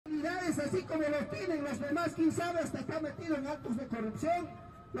tienes así como lo tienen los demás, quién sabe, hasta está metido en actos de corrupción,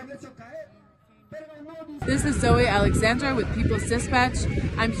 lo han hecho caer. This is Zoe Alexandra with People's Dispatch.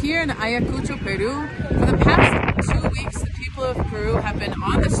 I'm here in Ayacucho, Peru. For the past 2 weeks, the people of Peru have been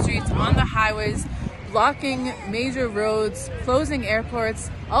on the streets, on the highways, blocking major roads, closing airports,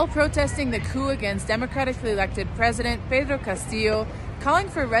 all protesting the coup against democratically elected President Pedro Castillo, calling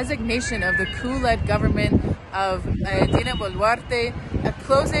for resignation of the coup-led government of Dina Boluarte, a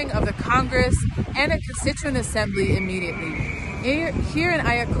closing of the Congress, and a constituent assembly immediately. Here in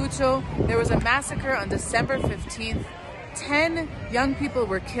Ayacucho, there was a massacre on December 15th. 10 young people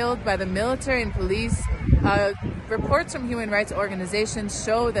were killed by the military and police. Reports from human rights organizations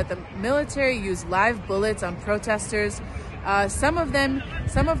show that the military used live bullets on protesters. Some of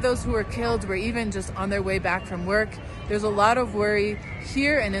those who were killed were even just on their way back from work. There's a lot of worry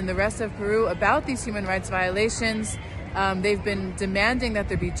here and in the rest of Peru about these human rights violations. They've been demanding that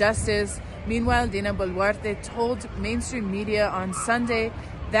there be justice. Meanwhile, Dina Boluarte told mainstream media on Sunday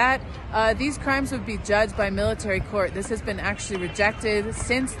that these crimes would be judged by military court. This has been actually rejected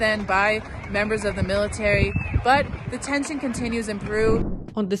since then by members of the military, but the tension continues in Peru.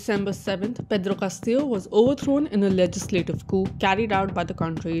 On December 7th, Pedro Castillo was overthrown in a legislative coup carried out by the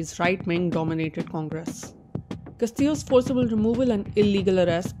country's right-wing dominated Congress. Castillo's forcible removal and illegal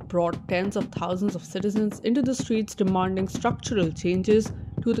arrest brought tens of thousands of citizens into the streets demanding structural changes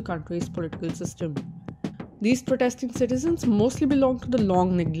to the country's political system. These protesting citizens mostly belong to the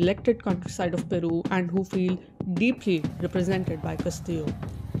long neglected countryside of Peru and who feel deeply represented by Castillo.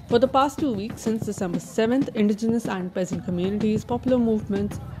 For the past 2 weeks, since December 7th, indigenous and peasant communities, popular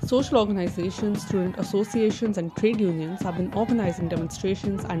movements, social organizations, student associations and trade unions have been organizing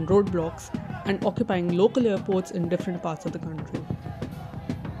demonstrations and roadblocks and occupying local airports in different parts of the country.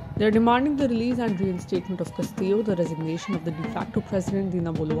 They are demanding the release and reinstatement of Castillo, the resignation of the de facto president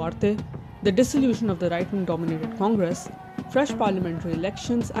Dina Boluarte, the dissolution of the right-wing dominated Congress, fresh parliamentary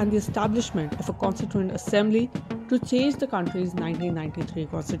elections, and the establishment of a constituent assembly to change the country's 1993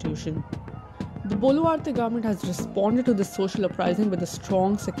 constitution. The Boluarte government has responded to this social uprising with a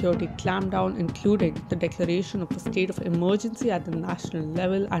strong security clampdown, including the declaration of a state of emergency at the national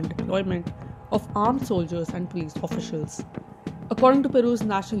level and deployment of armed soldiers and police officials. According to Peru's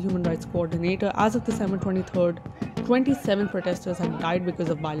National Human Rights Coordinator, as of December 23rd, 27 protesters had died because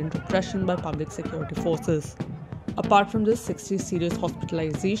of violent repression by public security forces. Apart from this, 60 serious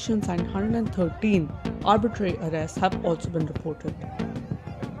hospitalizations and 113 arbitrary arrests have also been reported.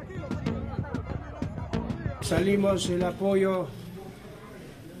 Salimos el apoyo,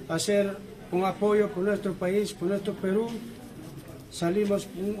 hacer un apoyo por nuestro país, por nuestro Perú. Salimos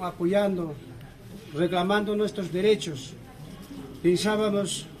apoyando, reclamando nuestros derechos.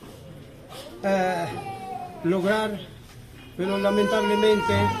 Pensábamos lograr, pero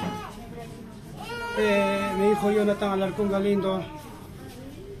lamentablemente mi hijo Jonathan Alarcón Galindo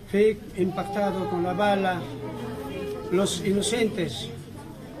fue impactado con la bala. Los inocentes,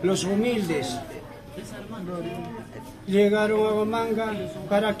 los humildes, llegaron a Huamanga.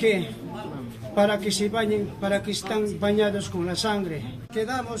 ¿Para qué? Para que se bañen, para que están bañados con la sangre.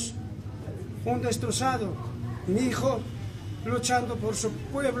 Quedamos un destrozado. Mi hijo luchando por su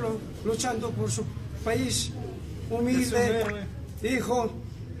pueblo, luchando por su país, humilde. Hijo,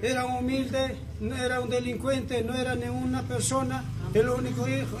 era humilde, no era un delincuente, no era ninguna persona. El único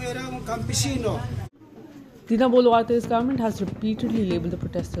hijo era un campesino. Dina Boluarte's government has repeatedly labeled the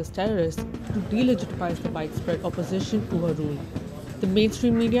protesters terrorists to delegitimize the widespread opposition to her rule. The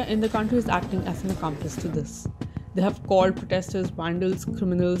mainstream media in the country is acting as an accomplice to this. They have called protesters vandals,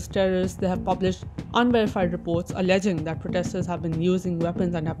 criminals, terrorists. They have published unverified reports alleging that protesters have been using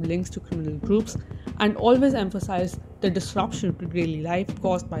weapons and have links to criminal groups, and always emphasize the disruption to daily life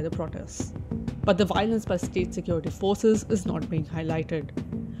caused by the protests. But the violence by state security forces is not being highlighted.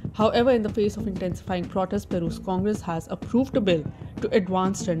 However, in the face of intensifying protests, Peru's Congress has approved a bill to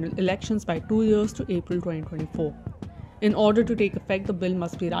advance general elections by 2 years to April 2024. In order to take effect, the bill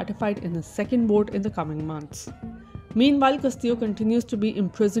must be ratified in a second vote in the coming months. Meanwhile, Castillo continues to be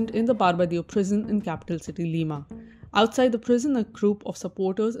imprisoned in the Barbadillo prison in capital city Lima. Outside the prison, a group of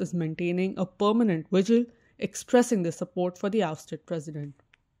supporters is maintaining a permanent vigil, expressing their support for the ousted president.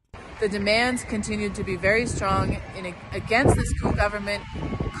 The demands continue to be very strong against this coup government,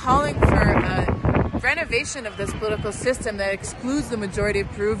 calling for a renovation of this political system that excludes the majority of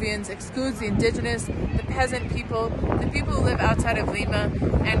Peruvians, excludes the indigenous, the peasant people, the people who live outside of Lima,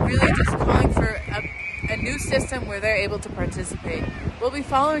 and really just calling for a a new system where they're able to participate. We'll be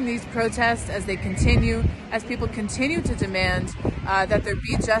following these protests as they continue, as people continue to demand that there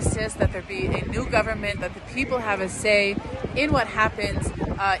be justice, that there be a new government, that the people have a say in what happens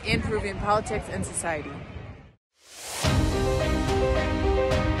in Peruvian politics and society.